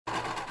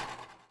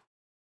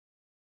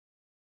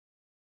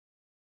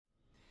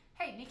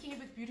Nikki here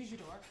with Beauty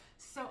J'adore.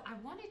 So I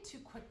wanted to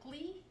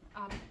quickly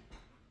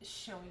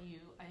show you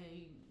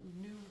a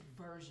new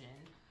version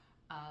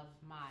of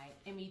my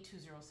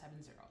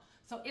ME2070.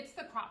 So it's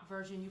the cropped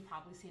version. You've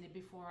probably seen it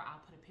before.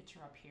 I'll put a picture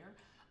up here.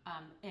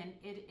 And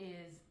it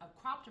is a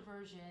cropped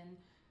version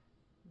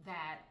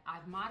that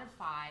I've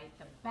modified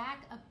the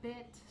back a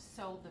bit.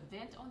 So the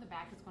vent on the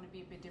back is going to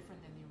be a bit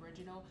different than the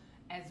original,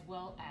 as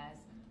well as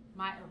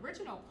my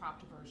original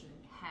cropped version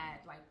had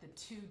like the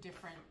two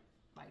different,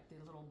 like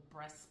the little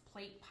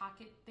breastplate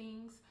pocket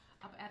things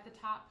up at the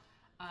top.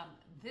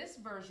 This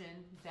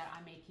version that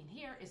I'm making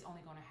here is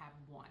only going to have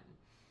one.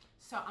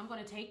 So I'm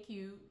going to take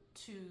you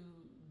to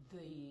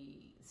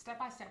the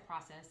step-by-step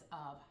process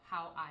of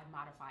how I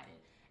modified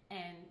it.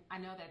 And I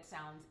know that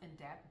sounds in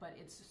depth, but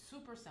it's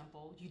super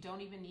simple. You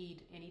don't even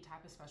need any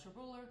type of special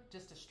ruler,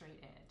 just a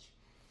straight edge.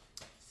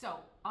 So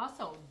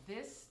also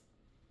this,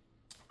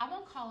 I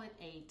won't call it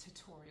a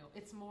tutorial.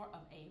 It's more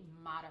of a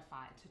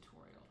modified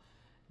tutorial.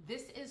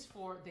 This is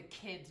for the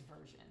kids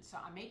version. So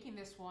I'm making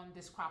this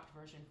cropped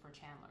version for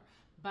Chandler.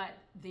 But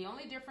the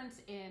only difference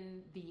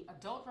in the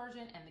adult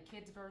version and the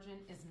kids version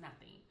is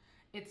nothing.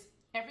 It's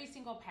every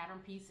single pattern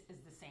piece is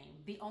the same.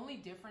 The only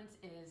difference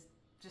is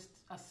just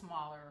a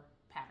smaller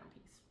pattern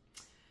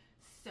piece.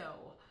 So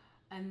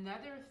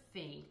another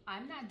thing,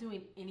 I'm not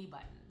doing any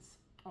buttons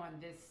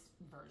on this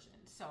version.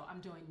 So I'm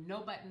doing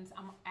no buttons.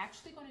 I'm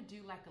actually going to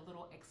do like a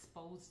little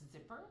exposed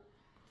zipper,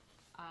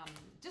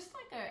 just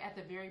like at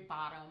the very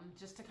bottom,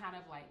 just to kind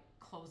of like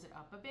close it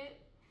up a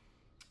bit.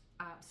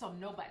 So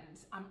no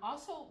buttons. I'm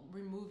also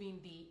removing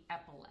the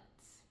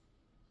epaulets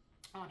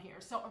on here.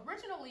 So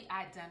originally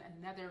I'd done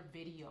another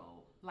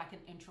video, like an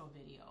intro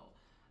video,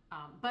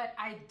 but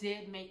I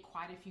did make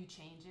quite a few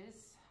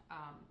changes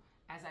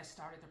as I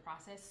started the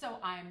process. So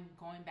I'm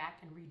going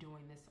back and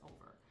redoing this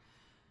over.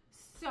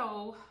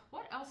 So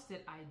what else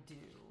did I do?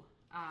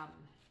 I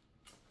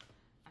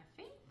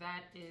think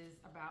that is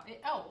about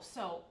it. Oh,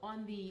 so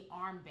on the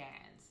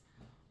armbands,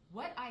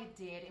 what I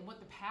did and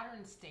what the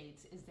pattern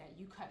states is that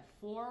you cut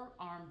 4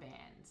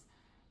 armbands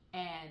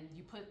and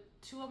you put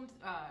 2 of them,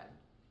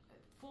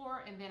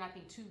 4 and then I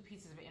think 2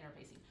 pieces of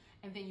interfacing.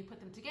 And then you put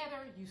them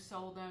together, you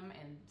sew them,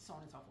 and so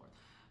on and so forth.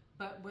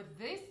 But with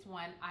this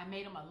one, I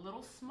made them a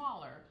little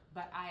smaller,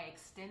 but I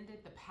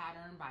extended the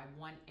pattern by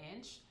 1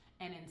 inch.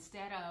 And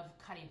instead of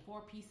cutting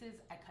 4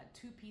 pieces, I cut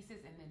 2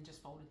 pieces and then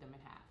just folded them in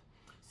half.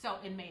 So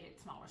it made it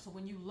smaller. So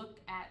when you look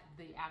at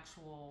the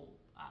actual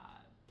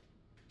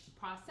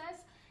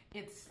process,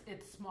 it's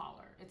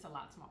smaller. It's a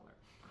lot smaller.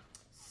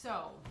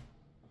 So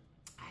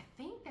I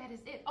think that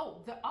is it.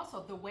 Oh,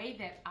 also the way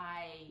that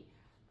I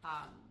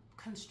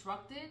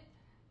constructed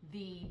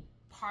the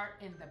part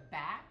in the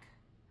back,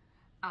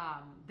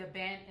 the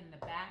band in the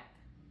back,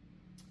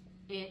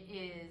 it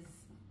is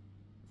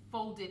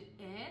folded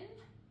in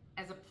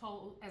as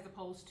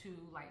opposed to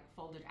like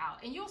folded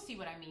out. And you'll see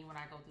what I mean when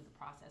I go through the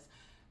process.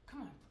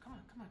 Come on.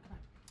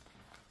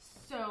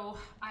 So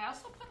I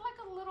also put like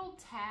a little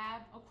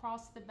tab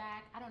across the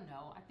back. I don't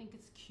know. I think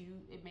it's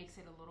cute. It makes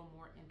it a little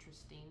more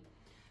interesting.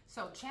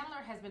 So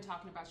Chandler has been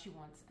talking about she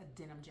wants a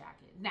denim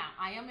jacket. Now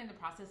I am in the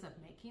process of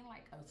making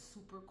like a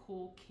super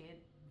cool kid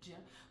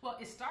gym. Well,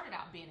 it started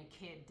out being a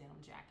kid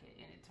denim jacket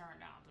and it turned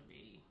out to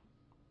be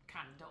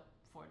kind of dope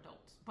for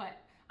adults. But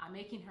I'm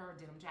making her a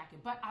denim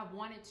jacket. But I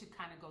wanted to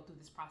kind of go through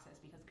this process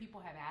because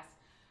people have asked,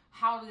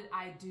 how did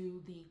I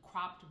do the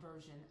cropped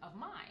version of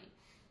mine?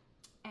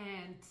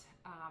 And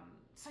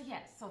so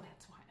yes, so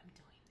that's why I'm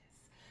doing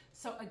this.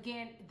 So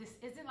again, this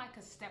isn't like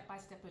a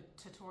step-by-step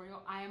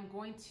tutorial. I am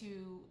going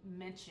to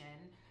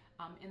mention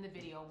in the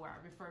video where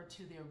I refer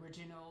to the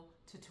original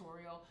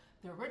tutorial.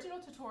 The original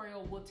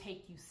tutorial will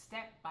take you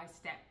step by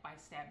step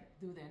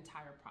through the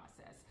entire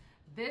process.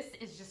 This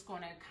is just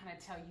going to kind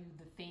of tell you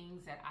the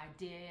things that I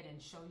did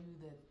and show you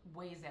the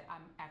ways that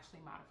I'm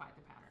actually modified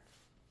the pattern.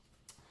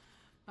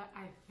 But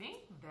I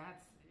think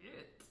that's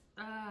it.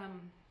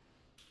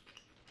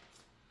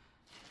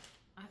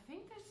 I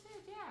think that's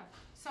it, yeah.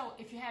 So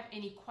if you have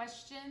any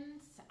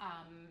questions,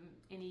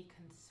 any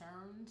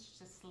concerns,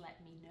 just let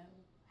me know.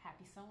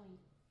 Happy sewing.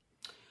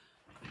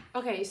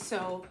 Okay,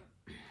 so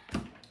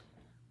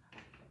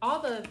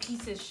all the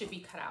pieces should be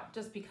cut out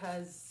just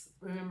because,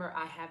 remember,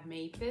 I have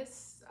made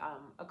this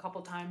a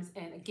couple times.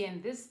 And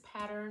again, this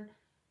pattern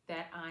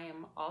that I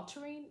am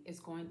altering is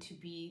going to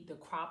be the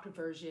cropped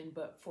version,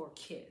 but for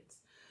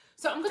kids.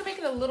 So I'm going to make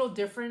it a little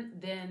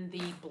different than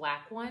the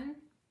black one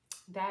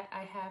that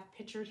I have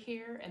pictured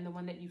here and the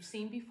one that you've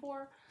seen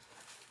before.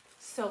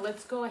 So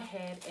let's go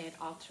ahead and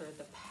alter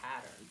the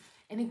pattern.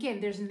 And again,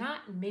 there's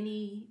not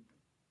many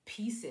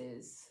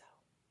pieces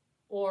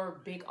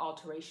or big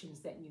alterations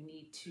that you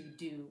need to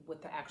do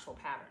with the actual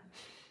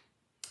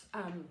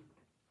pattern.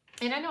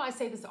 And I know I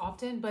say this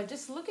often, but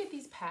just look at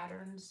these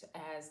patterns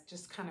as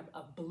just kind of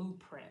a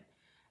blueprint.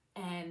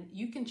 And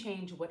you can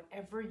change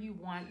whatever you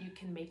want. You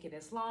can make it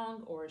as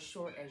long or as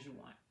short as you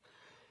want.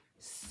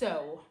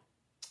 So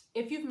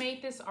if you've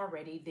made this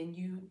already, then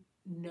you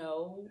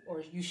know,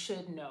 or you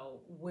should know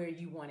where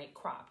you want it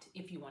cropped,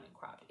 if you want it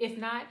cropped. If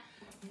not,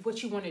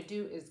 what you want to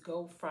do is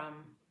go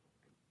from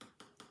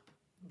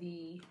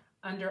the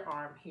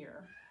underarm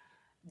here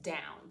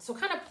down. So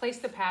kind of place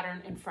the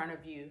pattern in front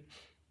of you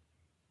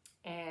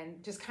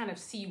and just kind of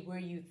see where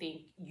you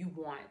think you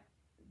want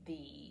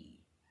the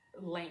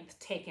length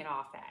taken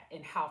off at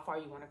and how far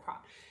you want to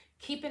crop.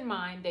 Keep in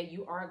mind that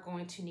you are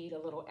going to need a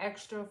little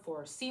extra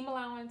for seam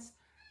allowance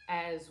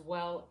as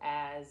well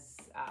as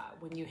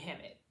when you hem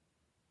it.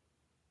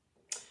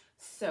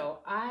 So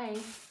I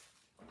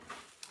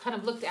kind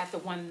of looked at the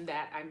one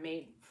that I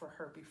made for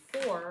her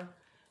before,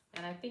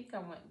 and I think I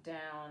went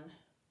down.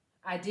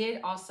 I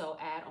did also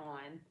add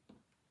on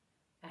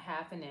a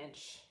 1/2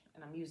 inch,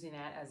 and I'm using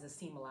that as a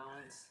seam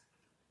allowance.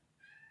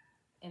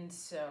 And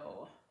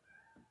so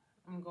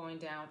I'm going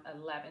down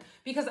 11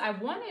 because I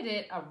wanted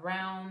it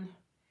around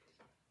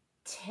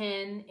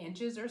 10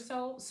 inches or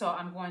so. So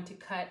I'm going to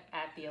cut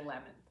at the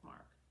 11th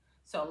mark.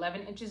 So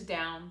 11 inches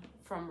down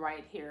from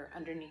right here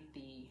underneath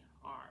the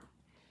arm.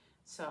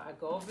 So I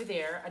go over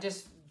there. I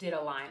just did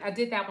a line. I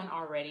did that one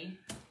already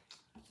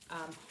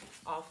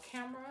off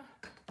camera.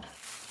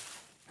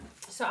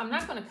 So I'm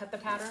not going to cut the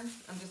pattern.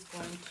 I'm just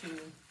going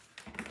to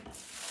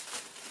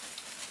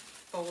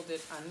fold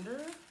it under.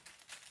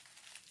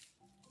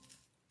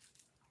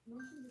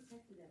 Motion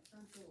detected at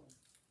front door.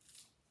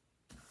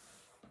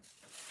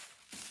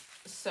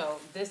 So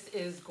this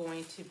is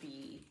going to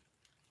be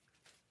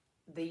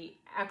the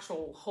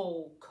actual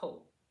whole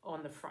coat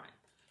on the front.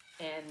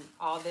 And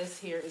all this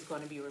here is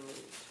going to be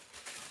removed.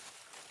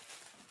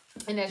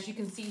 And as you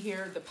can see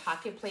here, the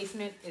pocket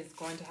placement is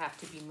going to have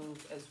to be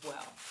moved as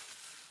well.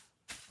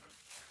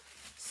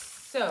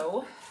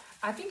 So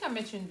I think I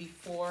mentioned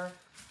before,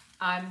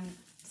 I'm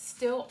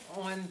still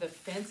on the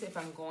fence if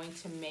I'm going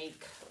to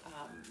make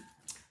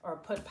or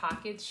put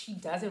pockets. She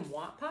doesn't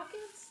want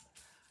pockets,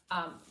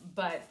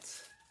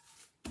 but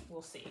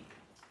we'll see.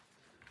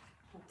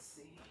 Let's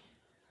see.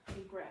 Let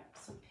me grab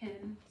some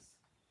pins.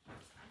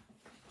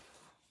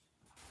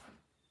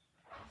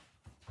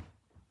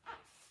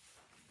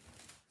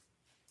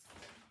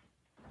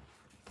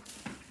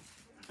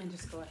 And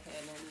just go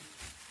ahead and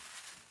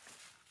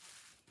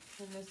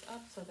pin this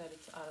up so that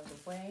it's out of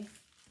the way.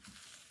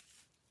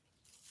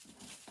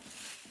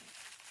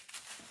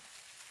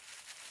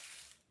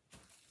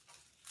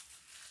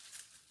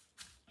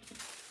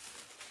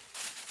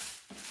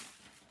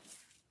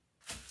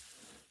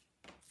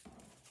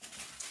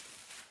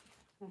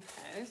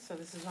 Okay, so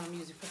this is what I'm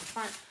using for the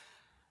front.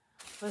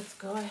 Let's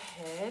go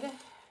ahead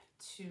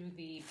to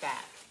the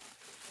back.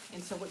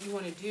 And so what you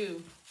want to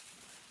do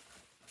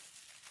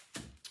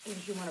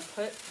is you want to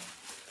put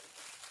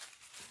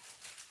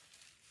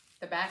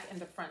the back and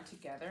the front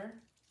together.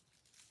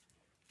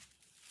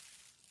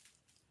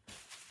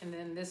 And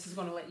then this is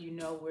going to let you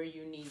know where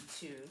you need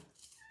to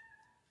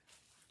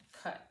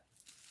cut.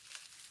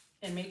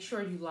 And make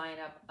sure you line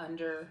up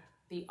under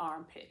the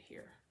armpit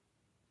here.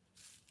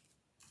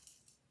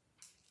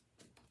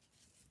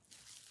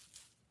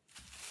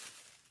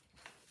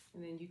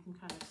 And then you can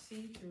kind of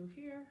see through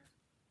here.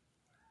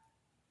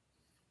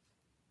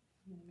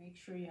 And make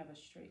sure you have a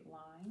straight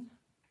line.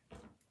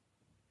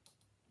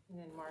 And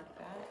then mark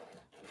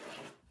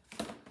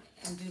that.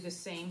 And do the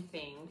same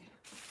thing.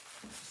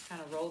 Just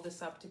kind of roll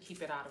this up to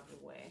keep it out of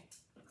the way.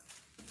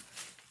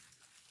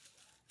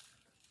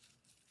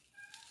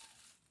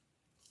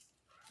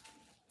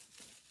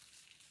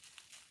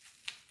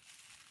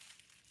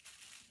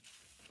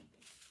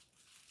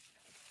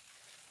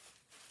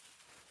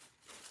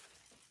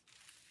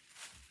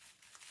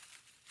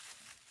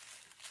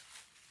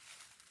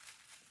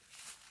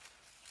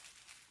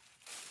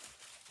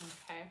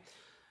 Okay,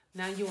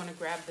 now you want to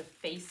grab the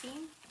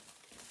facing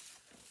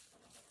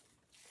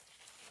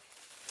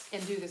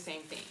and do the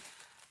same thing.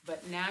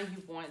 But now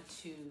you want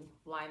to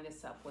line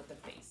this up with the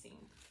facing.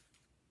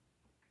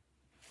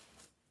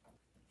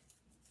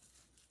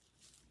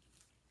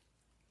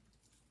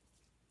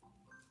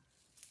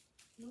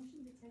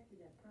 Motion detected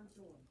at front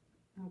door.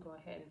 I'll go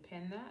ahead and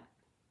pin that.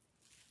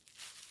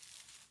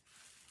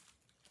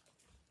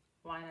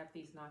 Line up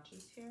these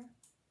notches here.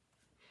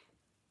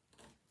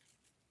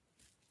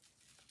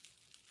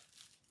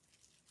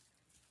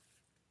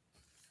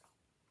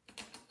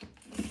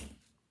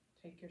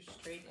 Take your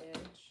straight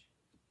edge.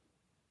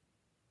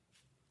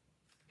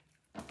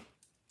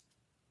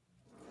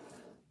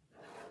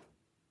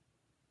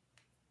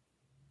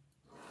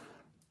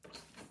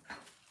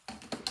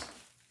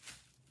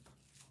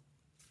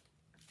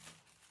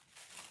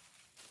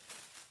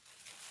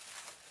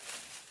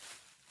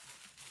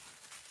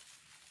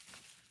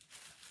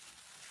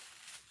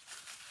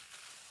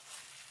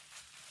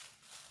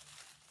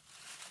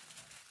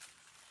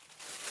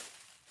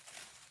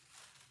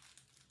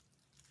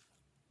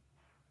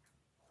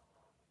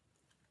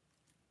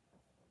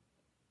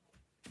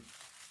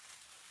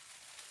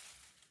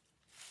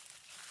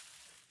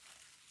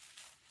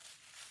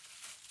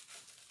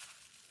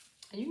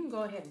 And you can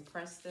go ahead and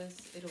press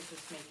this. It'll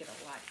just make it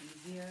a lot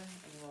easier and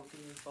it won't be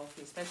as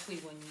bulky, especially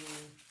when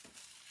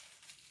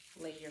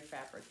you lay your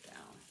fabric down.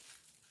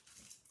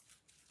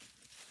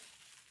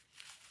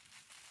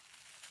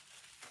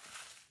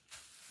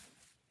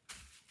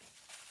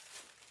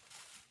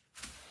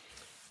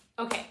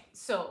 Okay,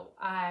 so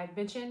I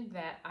mentioned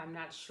that I'm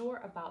not sure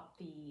about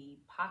the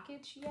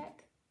pockets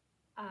yet,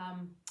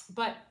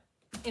 but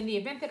in the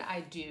event that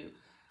I do,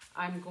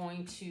 I'm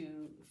going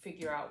to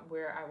figure out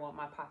where I want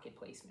my pocket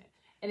placement.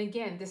 And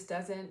again, this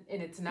doesn't,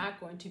 and it's not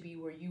going to be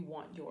where you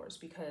want yours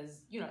because,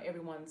 you know,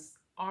 everyone's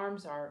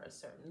arms are a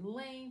certain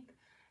length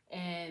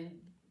and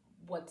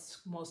what's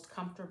most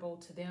comfortable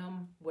to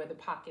them, where the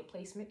pocket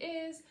placement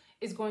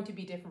is going to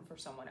be different for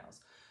someone else.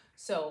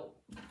 So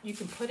you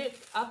can put it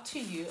up to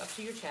you, up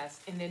to your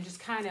chest, and then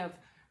just kind of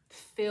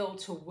feel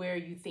to where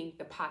you think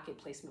the pocket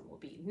placement will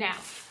be. Now,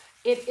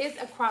 it is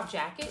a crop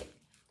jacket,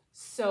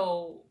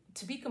 so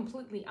to be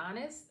completely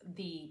honest,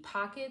 the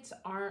pockets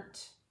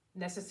aren't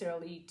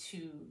necessarily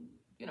to,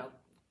 you know,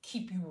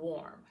 keep you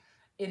warm.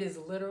 It is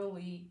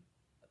literally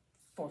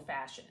for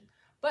fashion.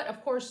 But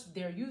of course,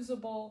 they're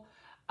usable,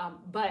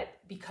 but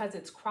because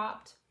it's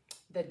cropped,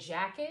 the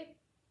jacket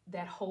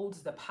that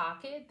holds the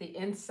pocket, the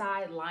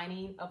inside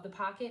lining of the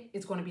pocket,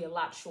 is going to be a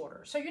lot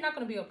shorter. So you're not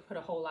going to be able to put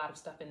a whole lot of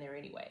stuff in there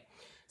anyway.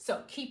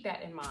 So keep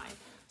that in mind.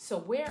 So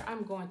where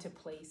I'm going to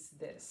place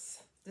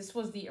this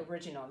was the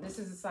original. This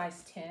is a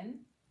size 10.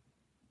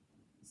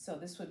 So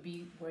this would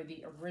be where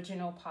the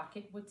original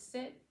pocket would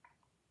sit.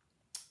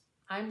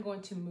 I'm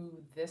going to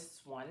move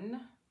this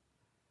one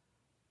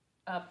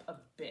up a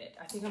bit.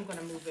 I think I'm going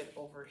to move it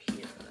over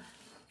here.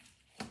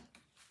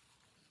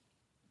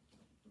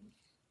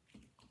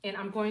 And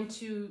I'm going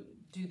to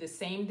do the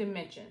same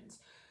dimensions.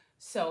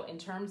 So in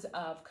terms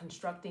of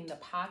constructing the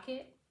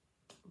pocket,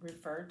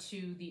 refer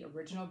to the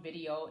original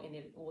video and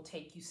it will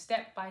take you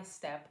step by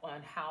step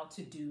on how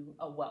to do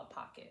a well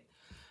pocket.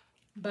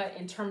 But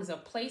in terms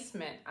of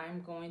placement,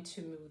 I'm going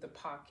to move the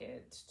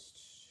pocket.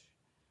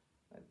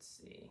 Let's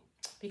see,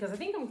 because I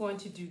think I'm going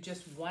to do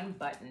just one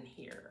button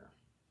here.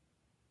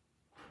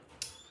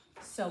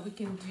 So we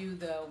can do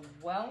the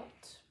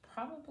welt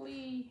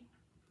probably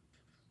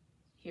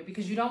here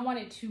because you don't want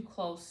it too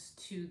close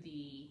to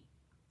the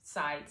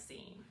side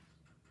seam.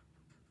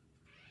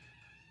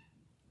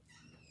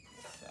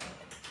 So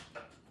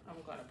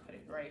I'm going to put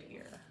it right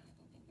here.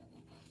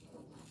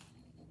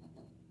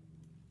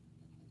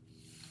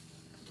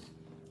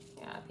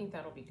 Yeah, I think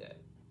that'll be good.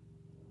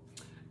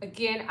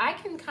 Again, I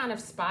can kind of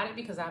spot it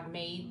because I've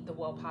made the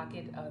well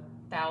pocket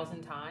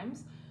 1,000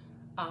 times.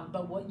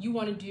 But what you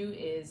want to do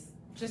is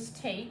just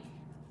take,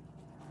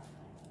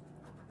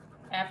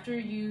 after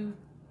you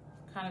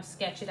kind of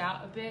sketch it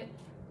out a bit,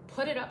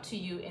 put it up to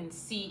you and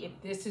see if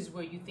this is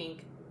where you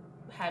think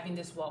having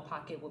this well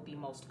pocket will be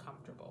most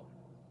comfortable.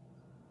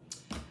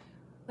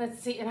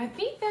 Let's see, and I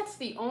think that's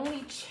the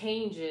only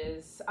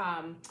changes.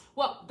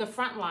 Well, the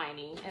front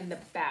lining and the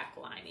back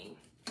lining.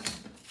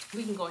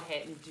 We can go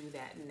ahead and do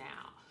that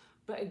now.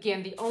 But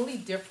again, the only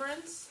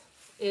difference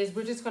is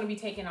we're just going to be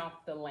taking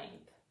off the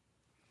length.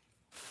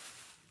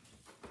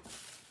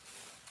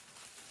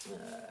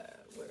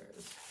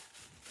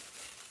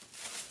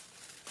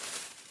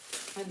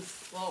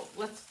 Well,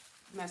 let's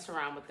mess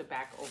around with the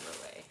back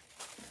overlay.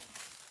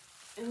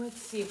 And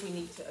let's see if we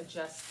need to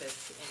adjust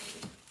this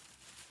in.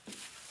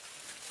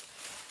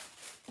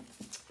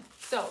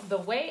 So the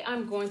way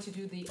I'm going to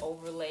do the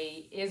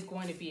overlay is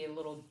going to be a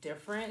little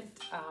different,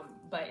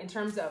 but in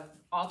terms of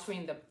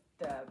altering the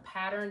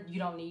pattern, you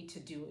don't need to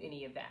do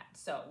any of that.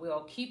 So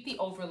we'll keep the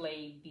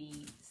overlay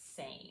the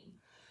same.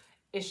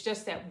 It's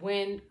just that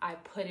when I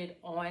put it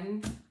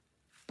on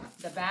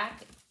the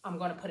back, I'm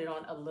going to put it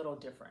on a little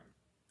different.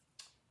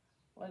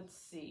 Let's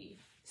see.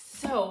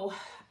 So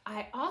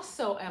I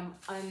also am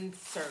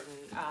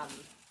uncertain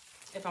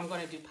if I'm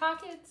going to do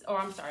pockets, or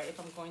I'm sorry, if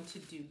I'm going to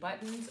do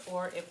buttons,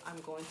 or if I'm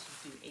going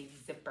to do a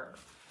zipper.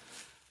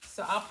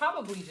 So I'll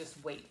probably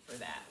just wait for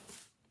that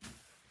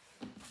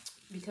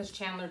because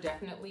Chandler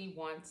definitely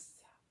wants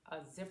a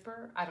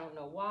zipper. I don't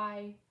know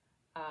why,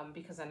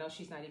 because I know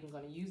she's not even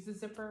going to use the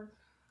zipper,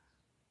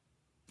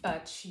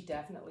 but she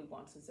definitely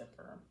wants a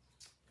zipper.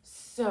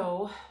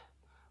 So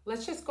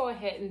let's just go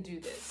ahead and do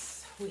this.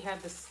 We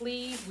have the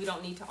sleeve. We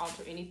don't need to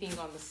alter anything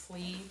on the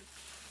sleeve.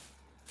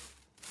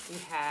 We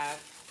have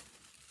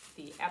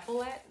the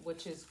epaulette,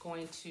 which is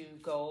going to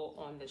go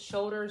on the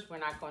shoulders. We're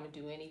not going to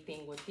do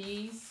anything with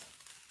these.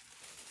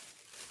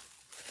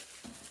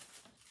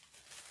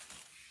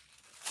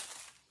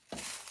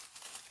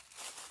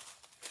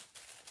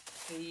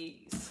 The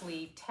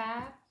sleeve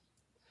tab.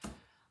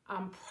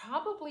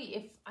 Probably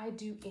if I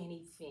do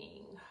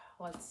anything,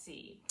 let's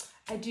see.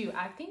 I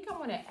think I'm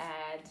going to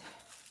add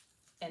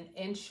an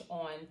inch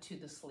on to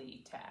the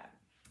sleeve tab.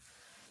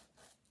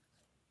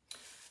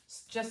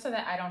 Just so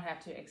that I don't have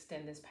to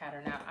extend this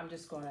pattern out, I'm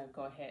just going to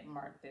go ahead and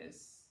mark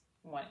this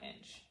 1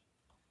 inch.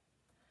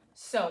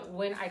 So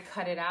when I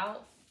cut it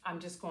out, I'm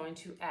just going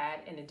to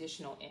add an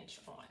additional inch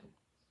on.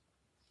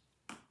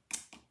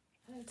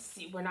 Let's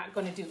see, we're not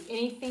going to do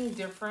anything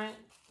different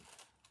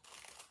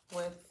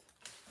with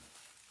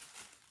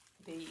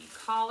the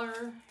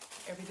collar.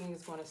 Everything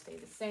is going to stay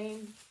the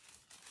same.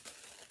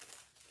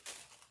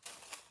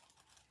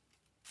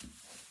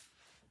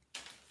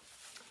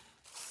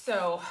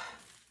 So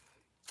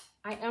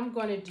I am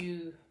going to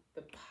do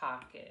the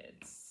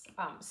pockets.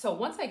 So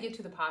once I get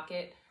to the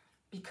pocket,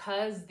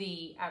 because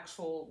the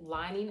actual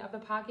lining of the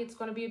pocket is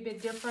going to be a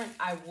bit different,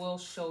 I will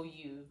show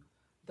you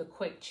the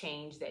quick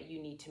change that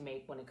you need to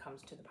make when it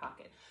comes to the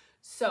pocket.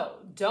 So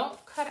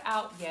don't cut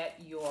out yet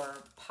your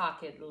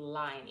pocket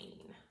lining.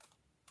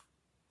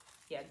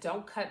 Yeah,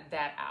 don't cut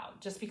that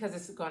out just because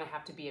it's going to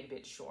have to be a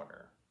bit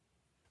shorter.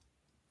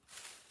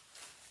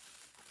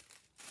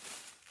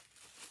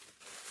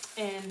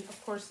 And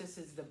of course, this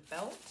is the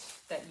belt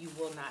that you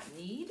will not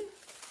need.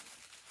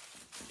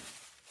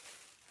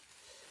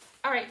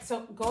 All right,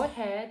 so go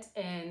ahead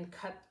and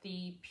cut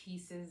the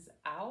pieces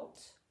out.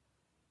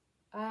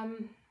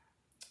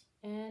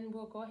 And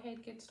we'll go ahead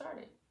and get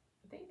started.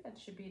 I think that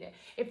should be it.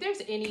 If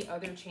there's any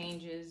other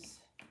changes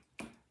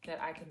that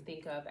I can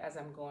think of as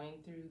I'm going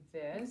through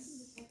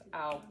this,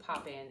 I'll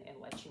pop in and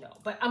let you know.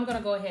 But I'm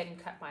gonna go ahead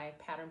and cut my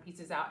pattern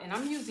pieces out, and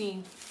I'm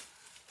using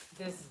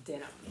this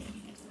denim.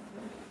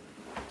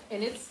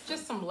 And it's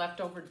just some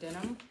leftover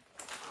denim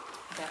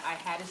that I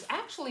had. It's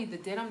actually the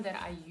denim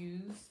that I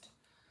used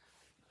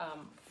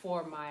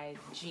for my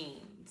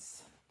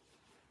jeans.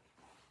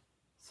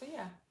 So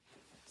yeah,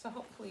 so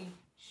hopefully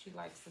she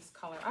likes this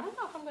color. I don't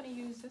know if I'm gonna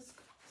use this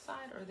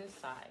side or this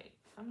side.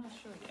 I'm not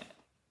sure yet.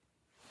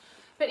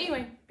 But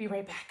anyway, be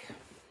right back.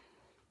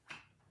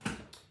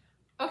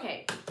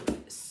 Okay,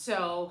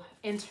 so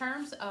in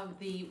terms of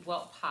the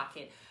welt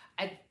pocket,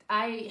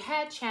 I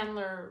had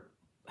Chandler,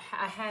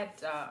 I had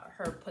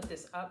her put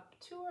this up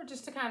to her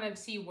just to kind of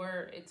see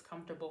where it's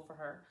comfortable for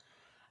her.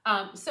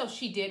 So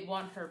she did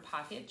want her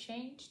pocket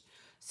changed.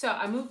 So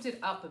I moved it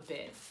up a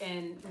bit.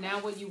 And now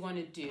what you want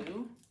to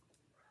do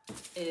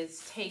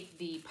is take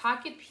the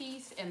pocket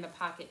piece and the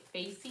pocket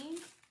facing,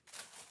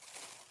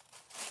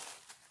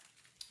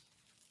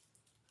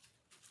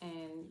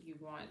 and you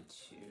want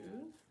to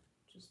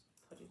just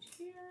put it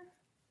here,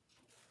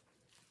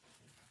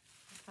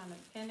 kind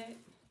of pin it,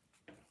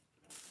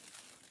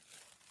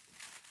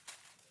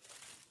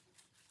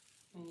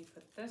 and you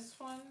put this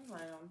one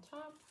right on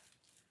top.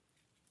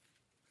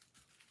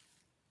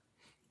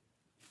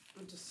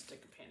 I'll just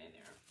stick a pin in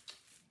there.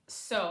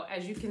 So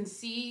as you can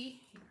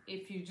see,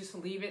 if you just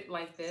leave it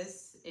like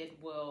this, it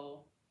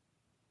will,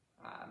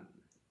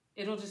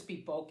 it'll just be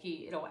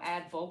bulky. It'll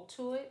add bulk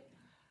to it.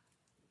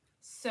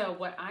 So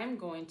what I'm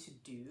going to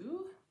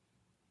do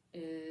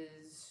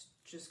is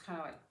just kind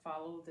of like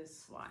follow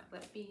this line.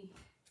 Let me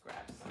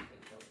grab something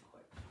really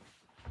quick.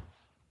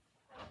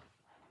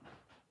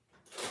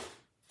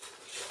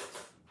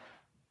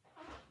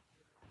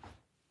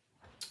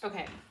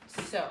 Okay,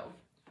 so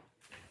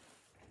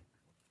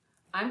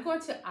I'm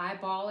going to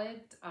eyeball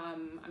it.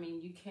 I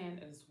mean, you can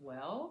as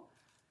well.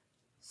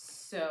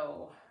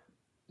 So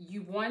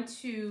you want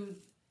to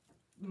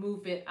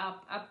move it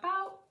up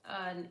about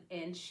an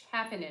inch,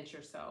 half an inch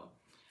or so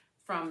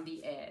from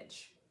the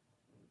edge.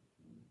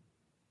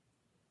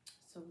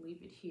 So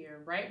leave it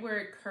here, right where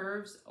it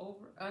curves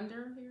over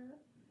under here.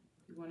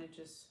 You want to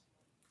just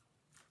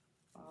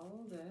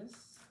follow this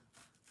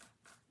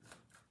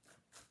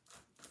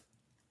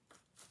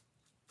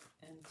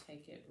and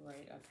take it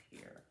right up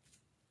here.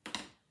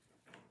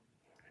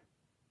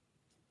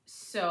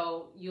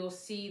 So you'll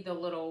see the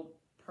little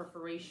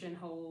perforation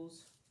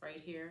holes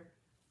right here.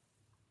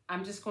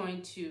 I'm just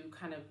going to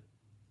kind of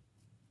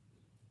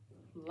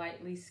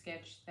lightly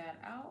sketch that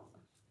out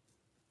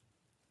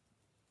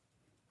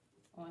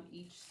on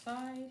each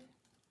side.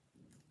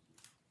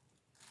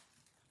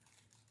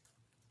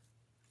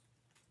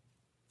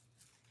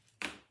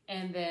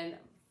 And then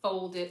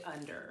fold it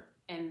under.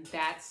 And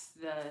that's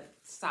the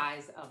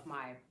size of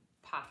my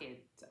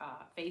pocket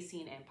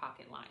facing and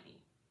pocket lining.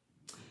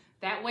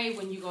 That way,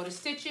 when you go to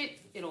stitch it,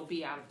 it'll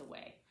be out of the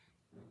way.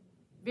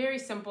 Very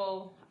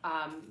simple.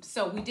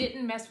 So we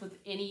didn't mess with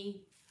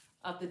any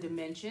of the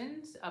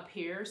dimensions up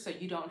here, so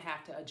you don't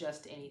have to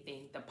adjust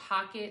anything. The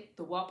pocket,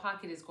 the welt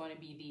pocket is going to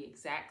be the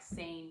exact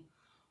same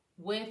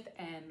width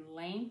and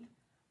length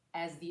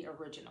as the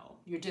original.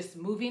 You're just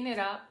moving it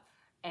up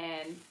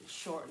and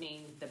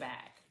shortening the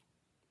bag.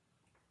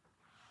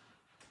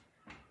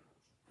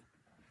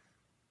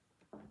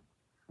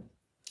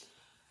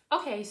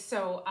 Okay,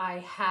 so I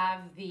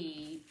have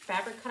the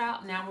fabric cut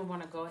out. Now we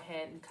want to go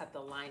ahead and cut the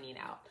lining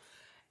out.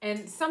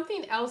 And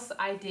something else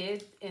I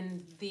did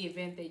in the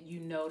event that you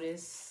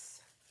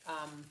notice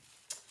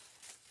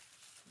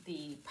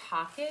the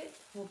pocket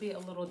will be a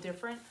little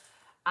different.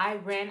 I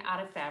ran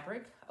out of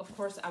fabric. Of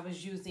course, I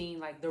was using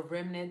like the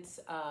remnants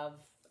of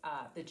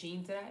the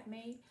jeans that I had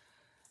made.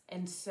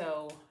 And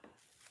so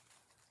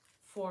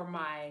for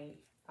my,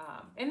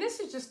 and this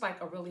is just like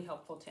a really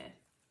helpful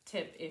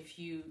tip if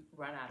you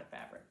run out of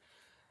fabric.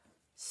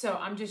 So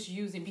I'm just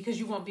using, because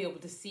you won't be able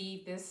to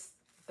see this,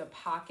 the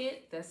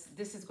pocket, this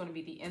is going to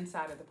be the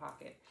inside of the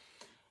pocket,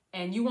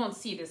 and you won't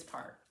see this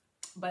part,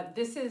 but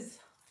this is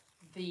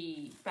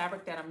the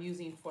fabric that I'm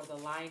using for the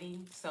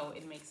lining, so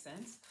it makes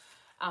sense.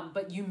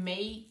 But you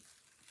may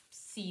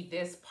see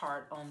this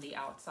part on the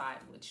outside,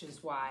 which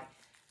is why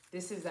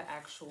this is the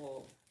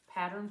actual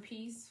pattern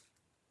piece,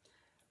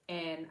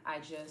 and I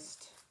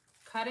just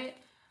cut it.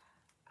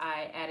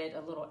 I added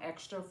a little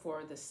extra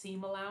for the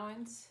seam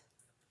allowance,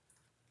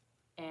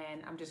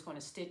 and I'm just going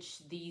to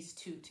stitch these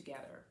two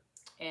together.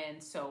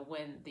 And so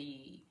when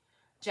the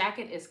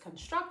jacket is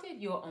constructed,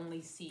 you'll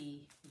only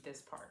see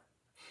this part.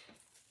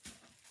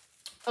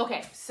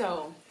 Okay,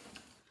 so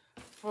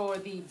for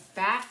the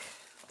back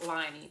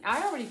lining,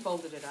 I already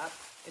folded it up,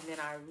 and then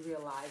I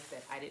realized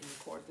that I didn't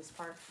record this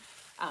part.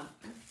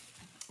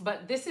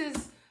 But this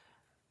is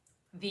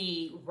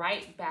the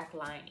right back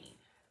lining.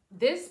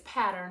 This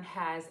pattern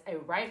has a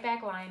right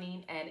back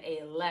lining and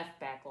a left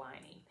back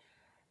lining.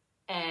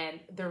 And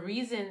the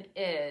reason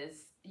is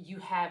you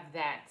have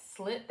that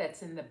slit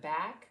that's in the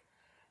back.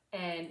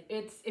 And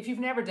it's, if you've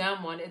never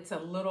done one, it's a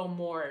little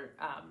more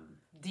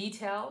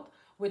detailed,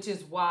 which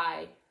is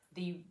why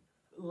the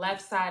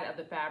left side of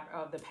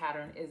the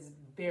pattern is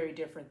very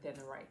different than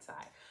the right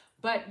side.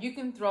 But you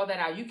can throw that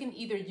out. You can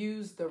either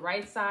use the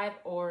right side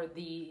or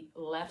the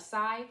left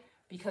side,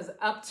 because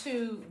up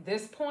to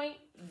this point,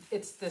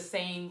 it's the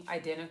same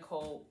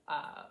identical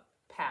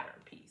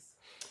pattern piece.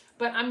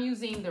 But I'm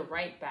using the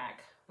right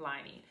back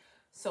lining.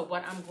 So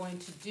what I'm going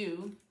to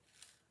do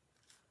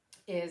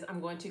is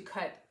I'm going to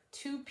cut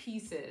 2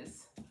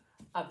 pieces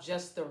of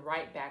just the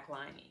right back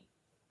lining.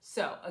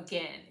 So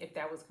again, if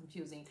that was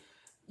confusing,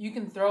 you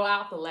can throw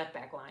out the left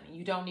back lining.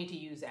 You don't need to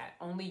use that.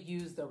 Only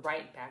use the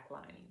right back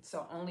lining.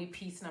 So only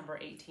piece number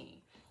 18.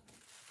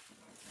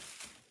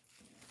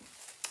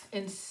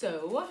 And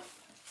so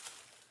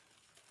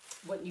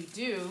what you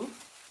do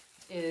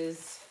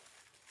is,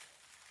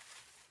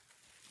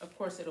 of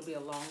course, it'll be a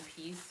long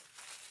piece.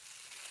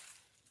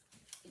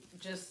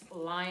 Just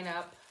line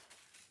up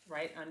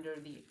right under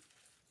the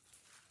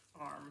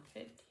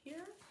armpit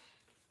here.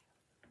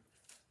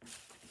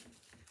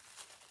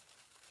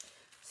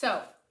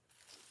 So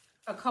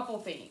a couple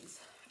things.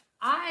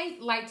 I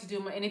like to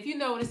do, and if you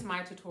notice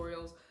my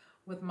tutorials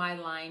with my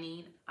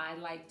lining, I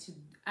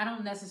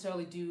don't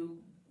necessarily do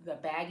the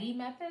baggy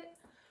method,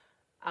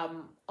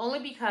 only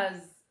because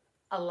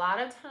a lot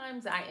of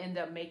times I end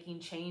up making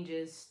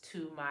changes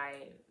to my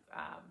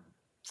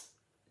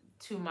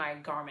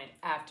garment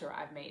after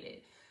I've made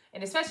it,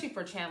 and especially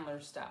for Chandler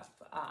stuff.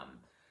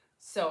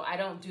 So I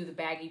don't do the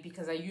baggy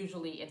because I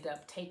usually end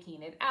up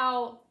taking it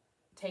out,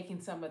 taking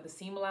some of the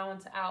seam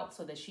allowance out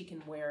so that she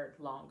can wear it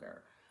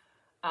longer.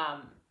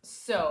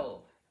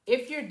 So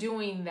if you're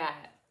doing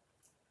that,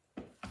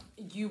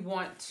 you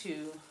want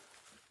to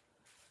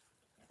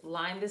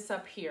line this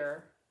up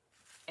here,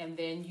 and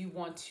then you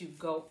want to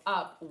go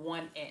up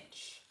 1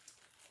 inch.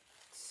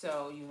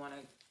 So you want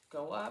to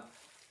go up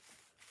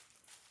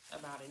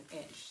about 1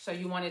 inch. So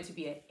you want it to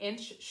be 1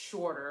 inch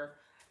shorter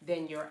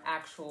than your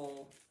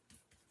actual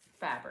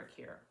fabric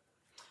here.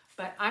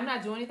 But I'm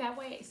not doing it that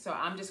way, so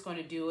I'm just going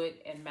to do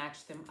it and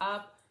match them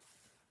up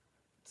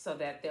so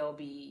that they'll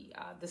be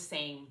the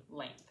same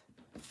length.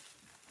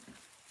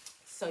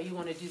 So you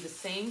want to do the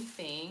same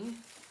thing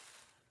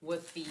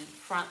with the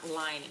front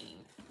lining.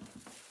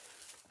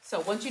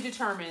 So once you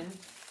determine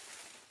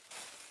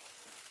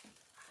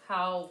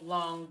how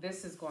long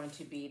this is going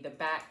to be, the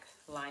back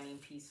lining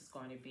piece is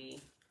going to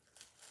be,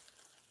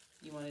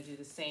 you want to do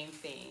the same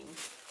thing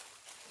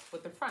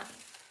with the front.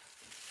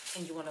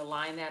 And you want to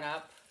line that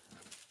up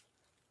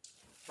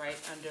right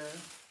under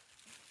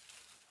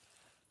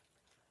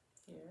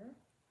here.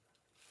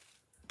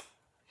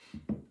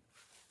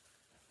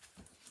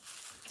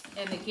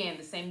 And again,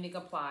 the same thing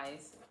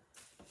applies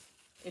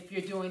if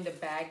you're doing the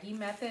baggy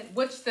method,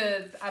 which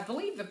I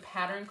believe the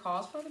pattern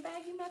calls for the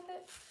baggy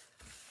method,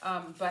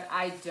 but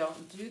I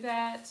don't do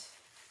that.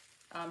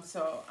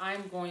 So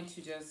I'm going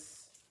to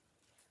just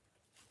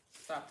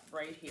stop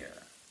right here.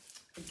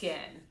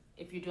 Again,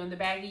 if you're doing the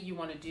baggy, you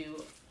want to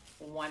do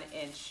 1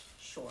 inch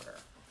shorter.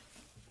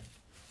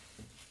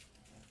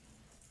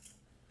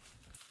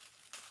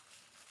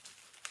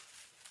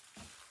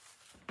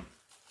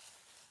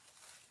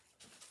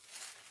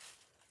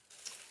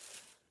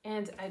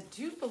 And I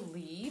do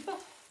believe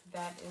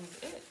that is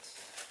it.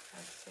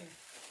 Let's see.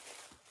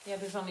 Yeah,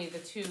 there's only the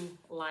 2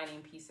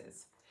 lining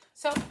pieces.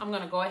 So I'm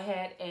going to go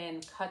ahead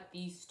and cut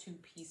these 2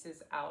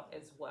 pieces out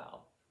as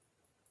well.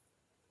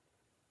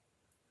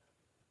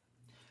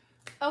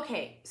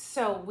 Okay,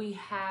 so we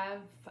have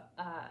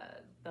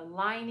the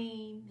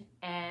lining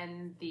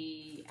and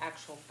the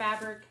actual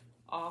fabric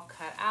all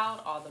cut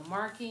out, all the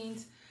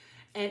markings.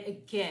 And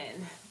again,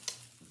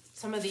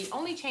 some of the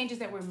only changes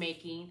that we're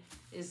making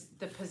is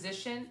the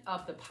position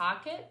of the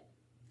pocket.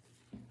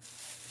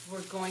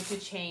 We're going to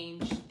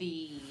change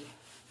the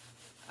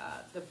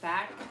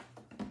back,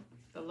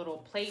 the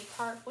little plate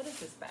part. What is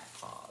this back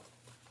called?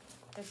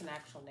 There's an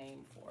actual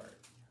name for it.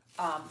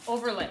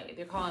 Overlay.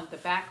 They're calling it the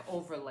back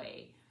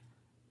overlay.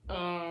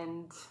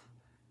 And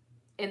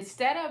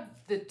instead of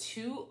the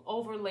 2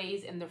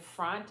 overlays in the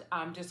front,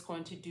 I'm just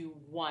going to do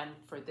 1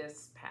 for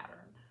this pattern.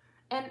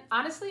 And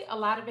honestly, a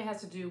lot of it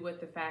has to do with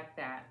the fact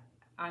that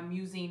I'm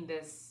using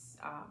this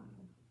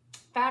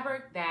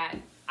fabric that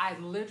I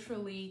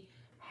literally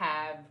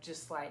have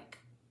just like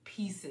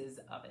pieces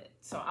of it.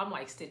 So I'm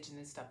like stitching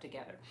this stuff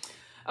together.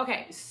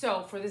 Okay,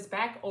 so for this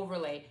back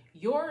overlay,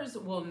 yours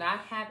will not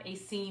have a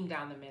seam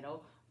down the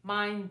middle.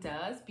 Mine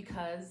does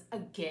because,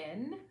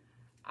 again,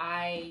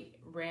 I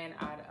ran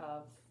out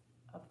of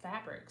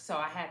fabric. So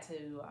I had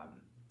to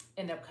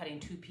end up cutting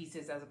 2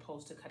 pieces as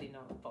opposed to cutting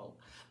on the fold.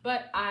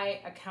 But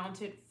I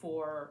accounted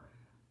for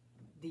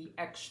the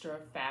extra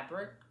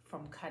fabric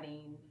from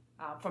cutting,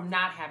 from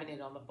not having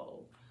it on the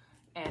fold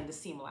and the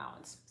seam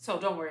allowance. So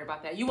don't worry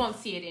about that. You won't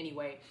see it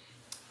anyway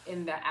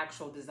in the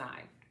actual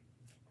design.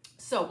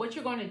 So what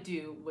you're going to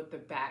do with the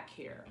back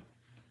here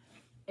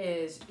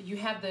is you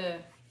have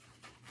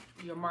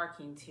your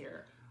markings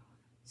here.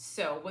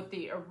 So with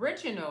the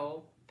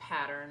original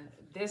pattern,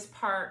 this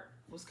part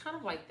was kind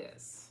of like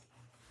this.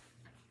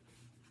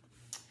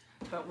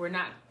 But we're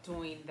not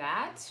doing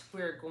that.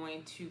 We're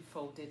going to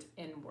fold it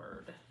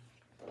inward.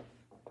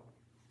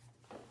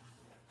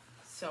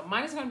 So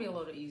mine is going to be a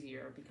little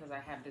easier because I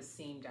have this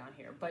seam down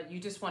here. But you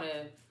just want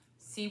to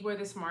see where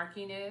this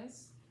marking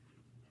is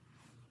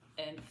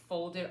and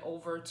fold it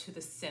over to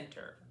the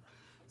center.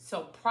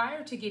 So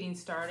prior to getting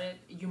started,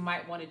 you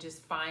might want to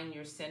just find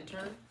your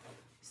center.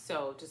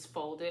 So just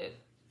fold it,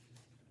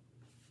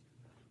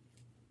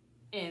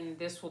 and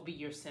this will be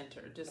your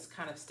center. Just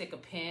kind of stick a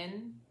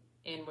pin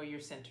in where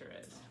your center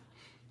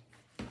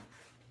is.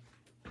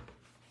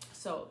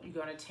 So you're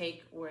going to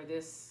take where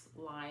this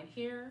line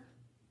here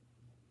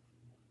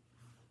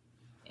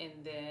and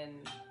then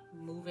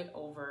move it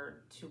over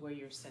to where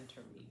your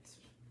center meets.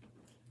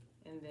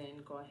 And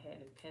then go ahead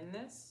and pin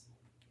this.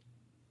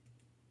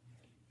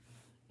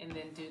 And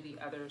then do the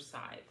other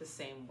side the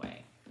same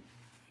way.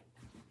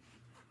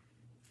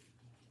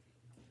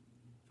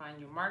 Find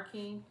your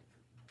marking,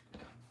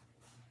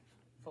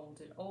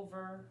 fold it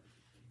over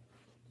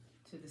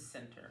to the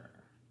center.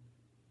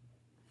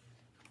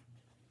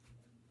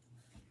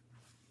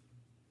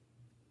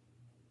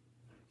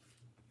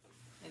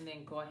 And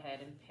then go ahead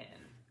and pin.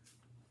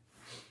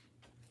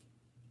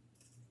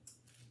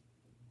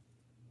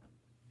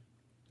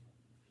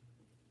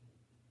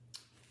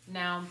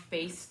 Now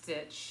base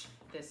stitch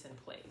this in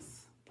place.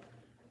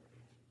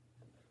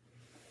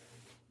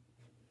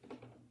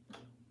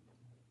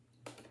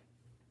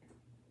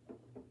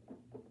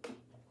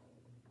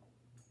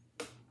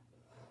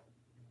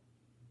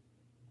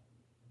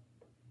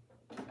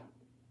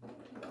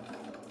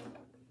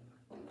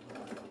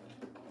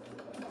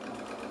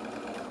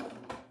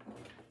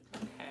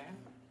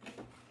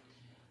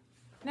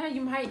 Now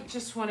you might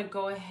just want to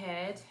go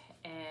ahead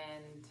and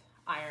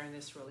iron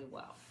this really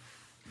well.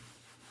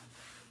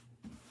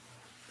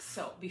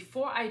 So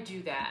before I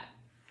do that,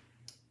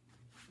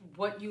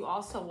 what you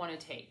also want to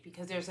take,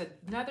 because there's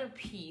another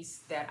piece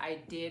that I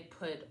did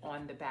put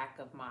on the back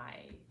of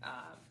my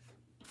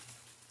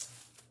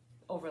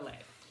overlay.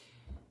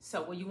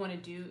 So what you want to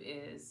do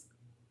is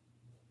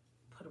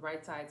put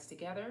right sides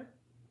together,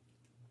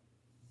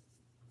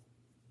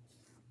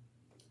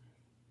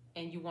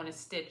 and you want to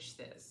stitch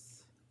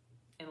this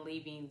and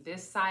leaving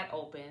this side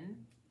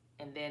open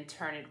and then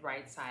turn it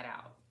right side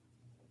out.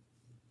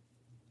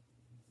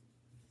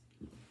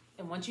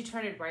 And once you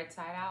turn it right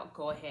side out,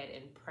 go ahead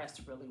and press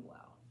really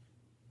well.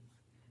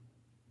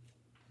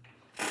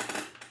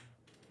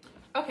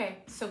 Okay,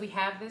 so we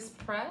have this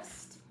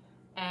pressed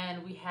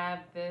and we have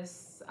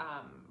this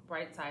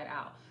right side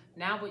out.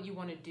 Now what you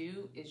want to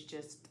do is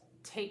just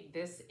take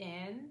this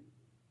in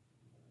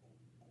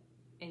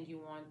and you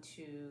want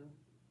to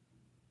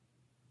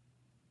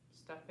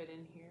stuff it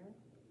in here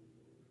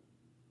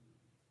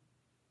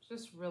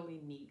just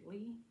really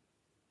neatly.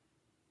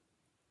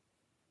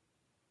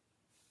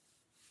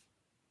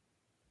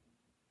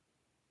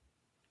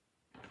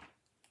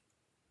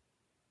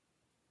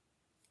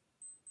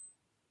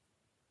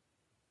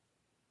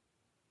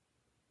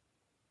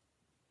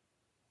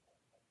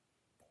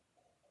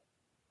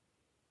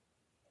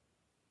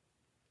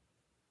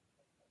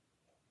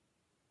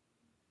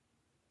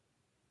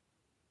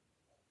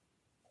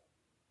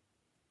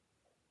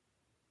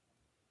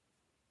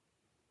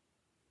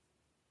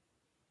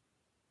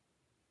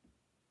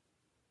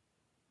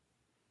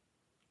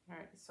 All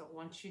right, so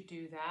once you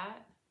do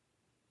that,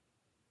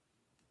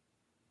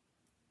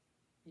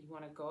 you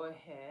want to go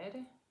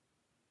ahead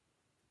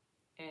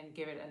and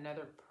give it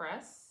another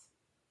press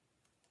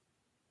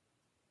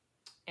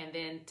and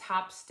then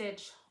top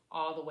stitch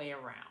all the way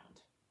around.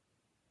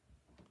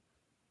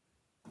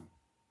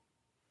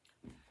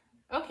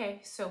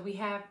 Okay, so we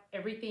have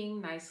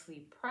everything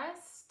nicely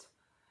pressed,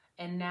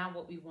 and now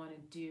what we want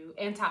to do,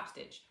 and top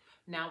stitch.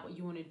 Now what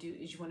you want to do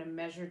is you want to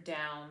measure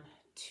down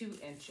 2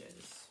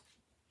 inches.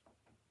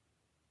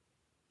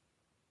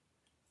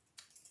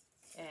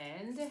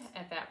 And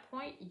at that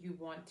point, you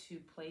want to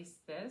place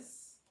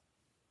this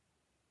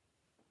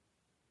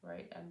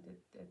right at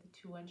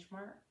the 2-inch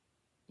mark.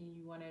 And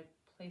you want to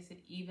place it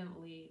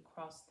evenly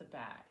across the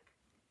back.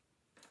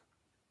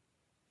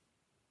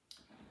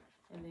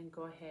 And then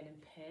go ahead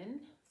and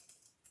pin.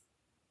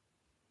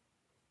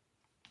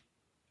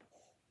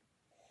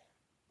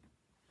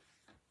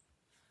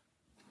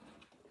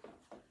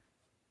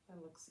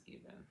 That looks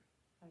even,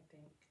 I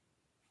think.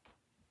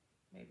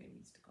 Maybe it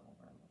needs to go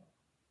over a little.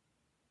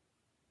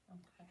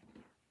 Okay.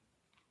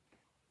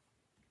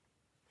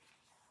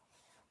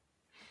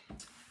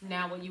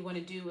 Now what you want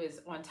to do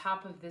is on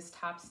top of this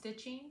top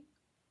stitching,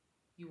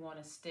 you want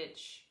to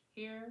stitch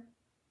here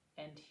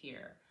and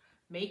here,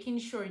 making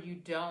sure you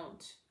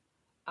don't,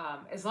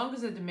 as long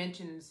as the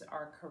dimensions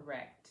are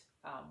correct,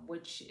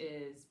 which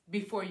is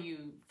before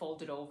you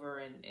fold it over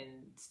and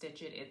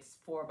stitch it, it's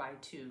 4 by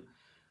 2.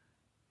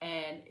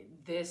 And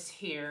this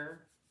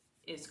here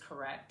is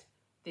correct,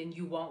 then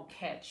you won't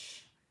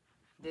catch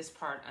this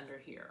part under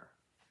here.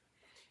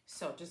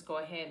 So just go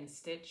ahead and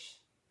stitch,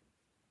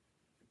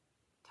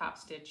 top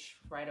stitch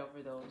right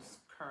over those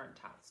current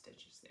top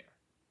stitches there.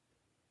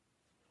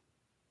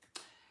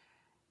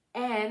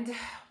 And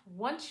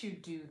once you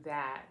do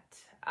that,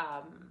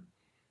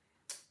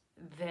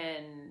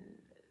 then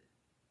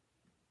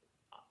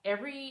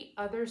every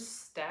other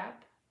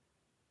step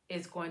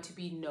is going to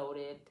be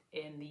noted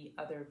in the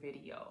other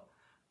video.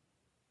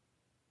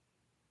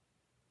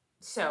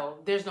 So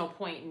there's no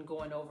point in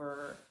going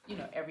over, you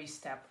know, every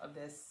step of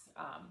this.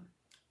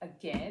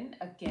 Again,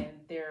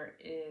 there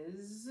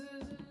is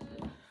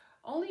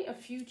only a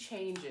few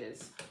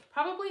changes.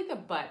 Probably the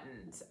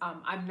buttons.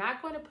 I'm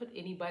not going to put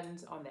any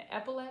buttons on the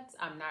epaulets.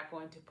 I'm not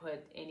going to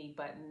put any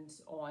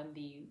buttons on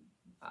the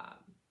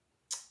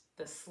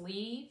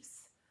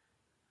sleeves.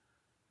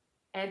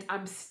 And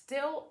I'm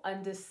still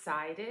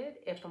undecided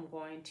if I'm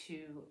going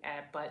to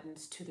add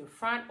buttons to the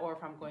front or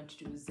if I'm going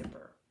to do a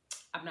zipper.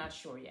 I'm not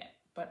sure yet,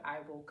 but I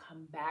will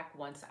come back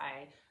once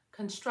I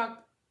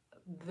construct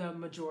the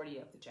majority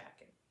of the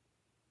jacket.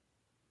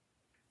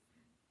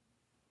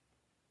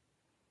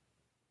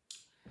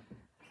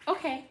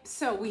 Okay,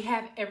 so we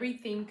have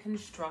everything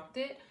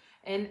constructed,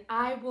 and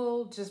I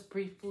will just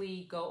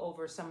briefly go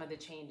over some of the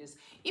changes,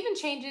 even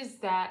changes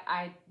that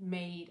I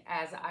made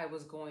as I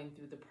was going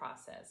through the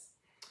process.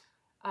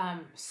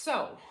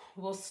 So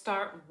we'll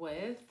start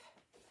with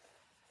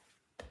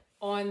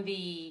on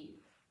the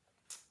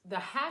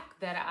hack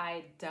that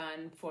I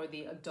done for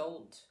the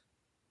adult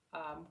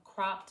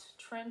cropped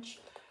trench.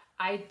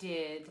 I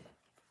did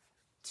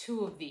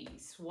 2 of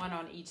these, one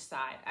on each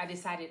side. I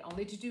decided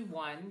only to do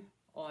one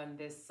on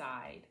this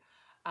side.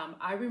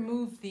 I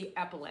removed the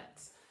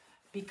epaulets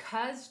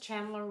because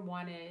Chandler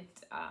wanted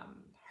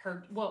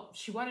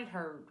she wanted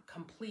her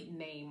complete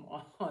name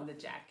on the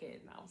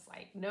jacket, and I was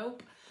like,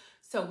 nope.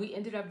 So we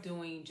ended up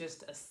doing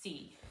just a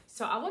C.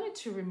 So I wanted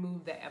to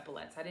remove the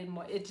epaulets. I didn't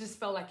want, it just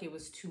felt like it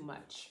was too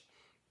much.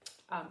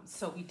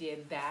 So we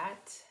did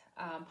that.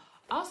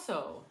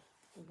 Also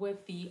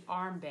with the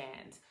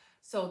armbands.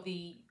 So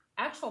the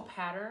actual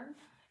pattern,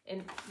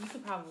 and you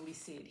can probably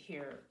see it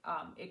here,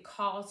 it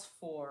calls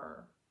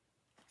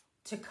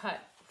to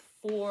cut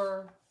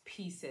 4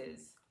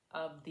 pieces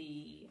of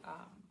the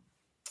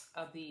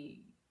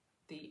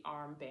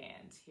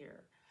armbands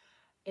here.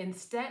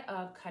 Instead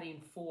of cutting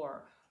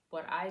 4,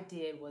 what I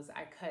did was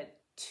I cut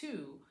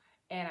 2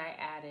 and I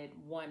added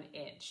 1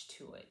 inch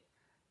to it.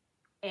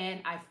 And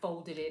I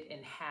folded it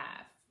in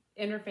half,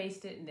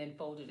 interfaced it and then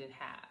folded in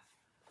half.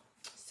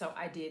 So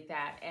I did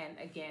that, and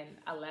again,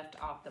 I left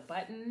off the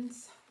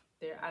buttons.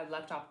 I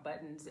left off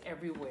buttons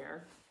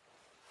everywhere.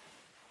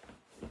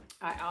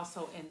 I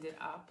also ended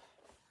up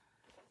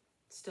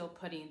still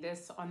putting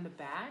this on the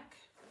back.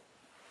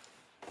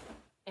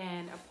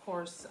 And of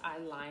course, I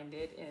lined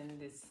it in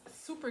this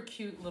super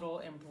cute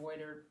little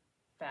embroidered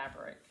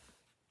fabric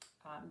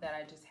that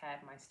I just had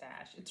in my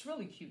stash. It's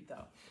really cute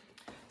though.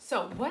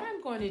 So what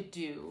I'm going to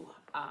do,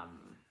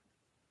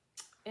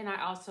 and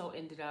I also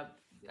ended up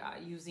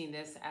using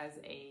this as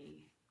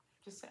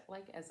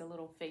as a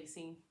little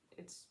facing.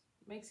 It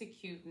makes it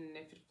cute, and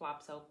if it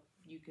flops up,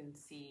 you can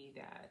see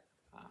that,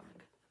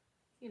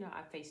 you know,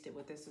 I faced it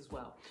with this as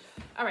well.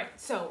 All right,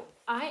 so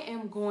I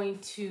am going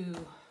to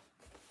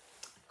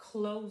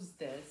close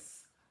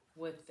this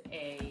with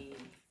a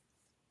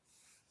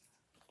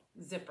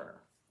zipper.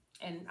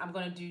 And I'm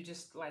going to do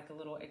just like a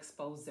little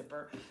exposed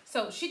zipper.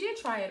 So she did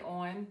try it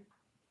on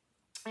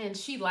and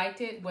she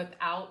liked it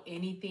without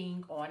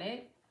anything on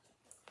it.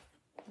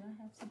 Do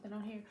I have something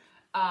on here?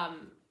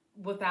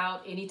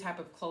 Without any type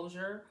of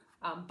closure.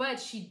 But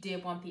she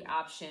did want the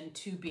option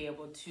to be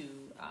able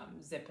to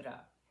zip it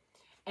up.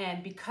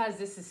 And because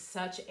this is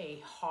such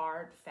a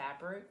hard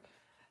fabric,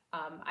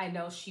 I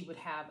know she would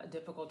have a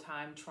difficult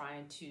time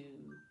trying to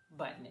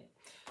button it.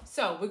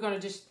 So we're going to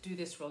just do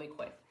this really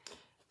quick.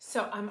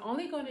 So I'm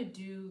only going to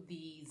do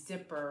the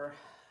zipper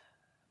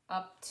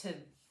up to,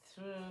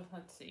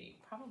 let's see,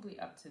 probably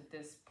up to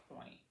this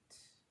point.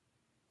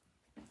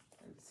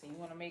 Let's see, you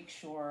want to make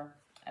sure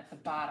at the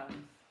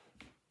bottom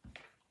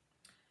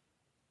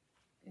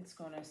it's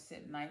going to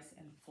sit nice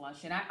and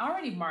flush. And I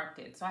already marked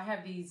it. So I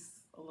have these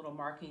little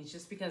markings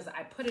just because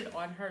I put it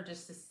on her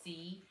just to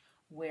see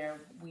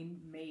where we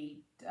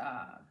made,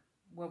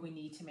 where we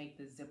need to make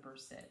the zipper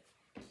sit.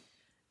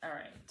 All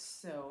right,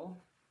 so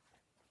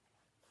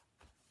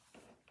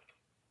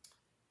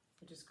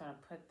we're just going to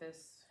put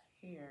this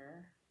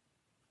here.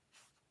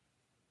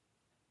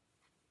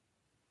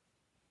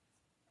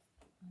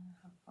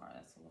 How far?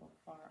 That's a little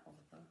far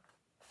over.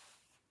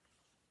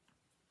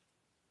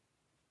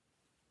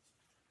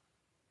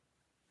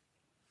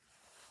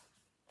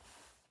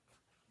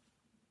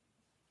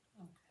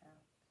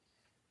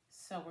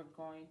 So we're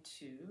going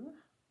to do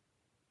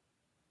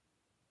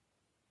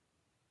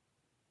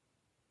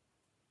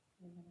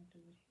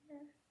it here.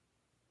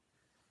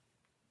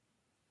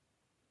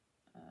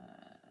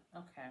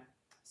 Okay,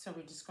 so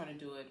we're just going to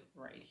do it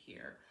right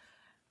here.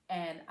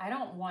 And I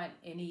don't want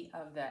any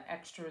of the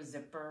extra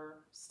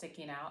zipper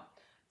sticking out,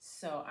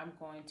 so I'm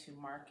going to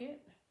mark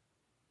it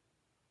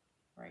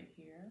right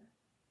here,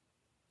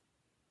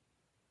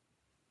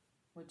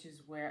 which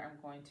is where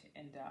I'm going to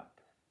end up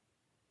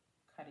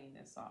cutting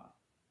this off.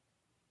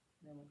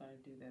 And then we're going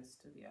to do this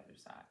to the other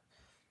side.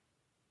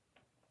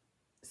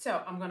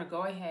 So I'm going to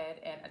go ahead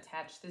and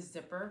attach this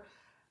zipper.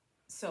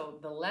 So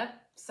the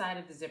left side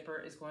of the zipper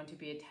is going to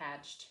be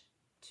attached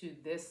to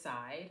this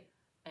side,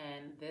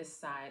 and this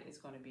side is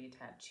going to be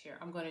attached here.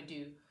 I'm going to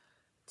do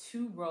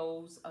 2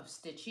 rows of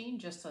stitching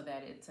just so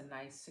that it's a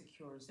nice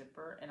secure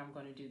zipper, and I'm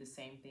going to do the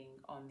same thing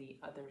on the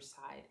other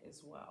side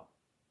as well.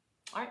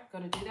 All right,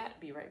 going to do that.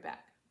 Be right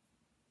back.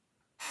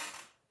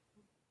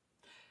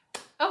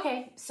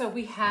 Okay, so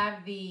we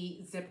have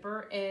the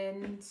zipper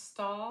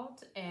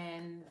installed,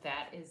 and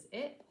that is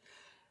it.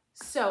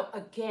 So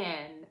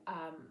again,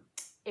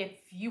 if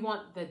you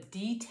want the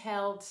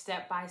detailed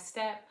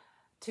step-by-step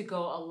to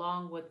go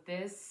along with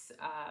this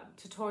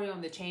tutorial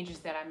and the changes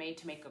that I made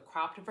to make a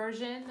cropped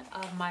version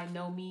of my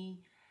Knowme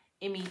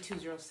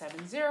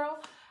ME2070,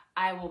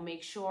 I will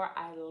make sure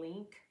I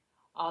link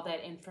all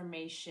that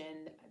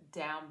information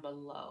down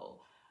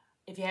below.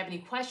 If you have any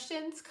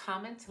questions,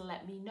 comments,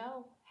 let me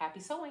know. Happy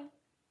sewing!